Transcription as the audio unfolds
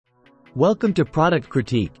Welcome to Product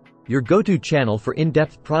Critique, your go-to channel for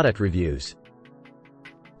in-depth product reviews.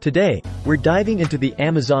 Today, we're diving into the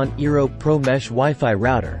Amazon eero Pro Mesh Wi-Fi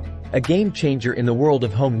router, a game-changer in the world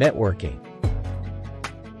of home networking.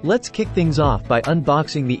 Let's kick things off by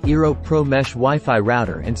unboxing the eero Pro Mesh Wi-Fi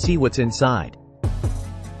router and see what's inside.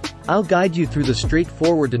 I'll guide you through the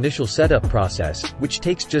straightforward initial setup process, which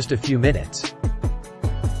takes just a few minutes.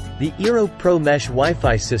 The eero Pro Mesh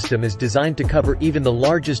Wi-Fi system is designed to cover even the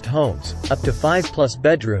largest homes, up to 5+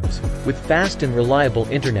 bedrooms, with fast and reliable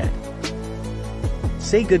internet.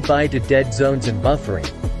 Say goodbye to dead zones and buffering.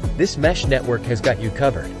 This mesh network has got you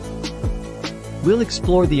covered. We'll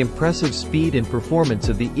explore the impressive speed and performance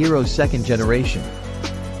of the eero second generation.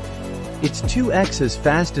 It's 2x as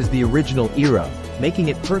fast as the original eero, making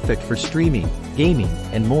it perfect for streaming, gaming,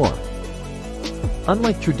 and more.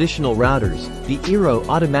 Unlike traditional routers, the eero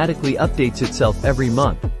automatically updates itself every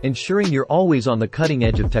month, ensuring you're always on the cutting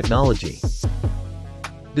edge of technology.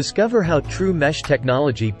 Discover how true mesh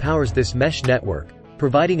technology powers this mesh network,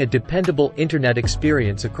 providing a dependable internet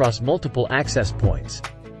experience across multiple access points.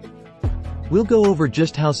 We'll go over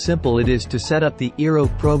just how simple it is to set up the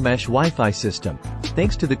eero Pro Mesh Wi-Fi system,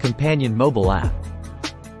 thanks to the companion mobile app.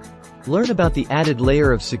 Learn about the added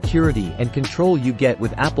layer of security and control you get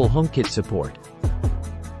with Apple HomeKit support.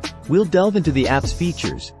 We'll delve into the app's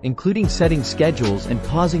features, including setting schedules and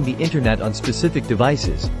pausing the internet on specific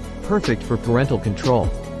devices, perfect for parental control.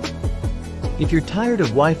 If you're tired of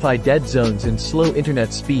Wi-Fi dead zones and slow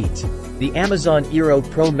internet speeds, the Amazon eero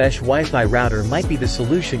Pro Mesh Wi-Fi router might be the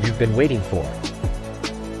solution you've been waiting for.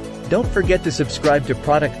 Don't forget to subscribe to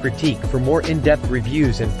Product Critique for more in-depth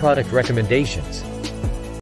reviews and product recommendations.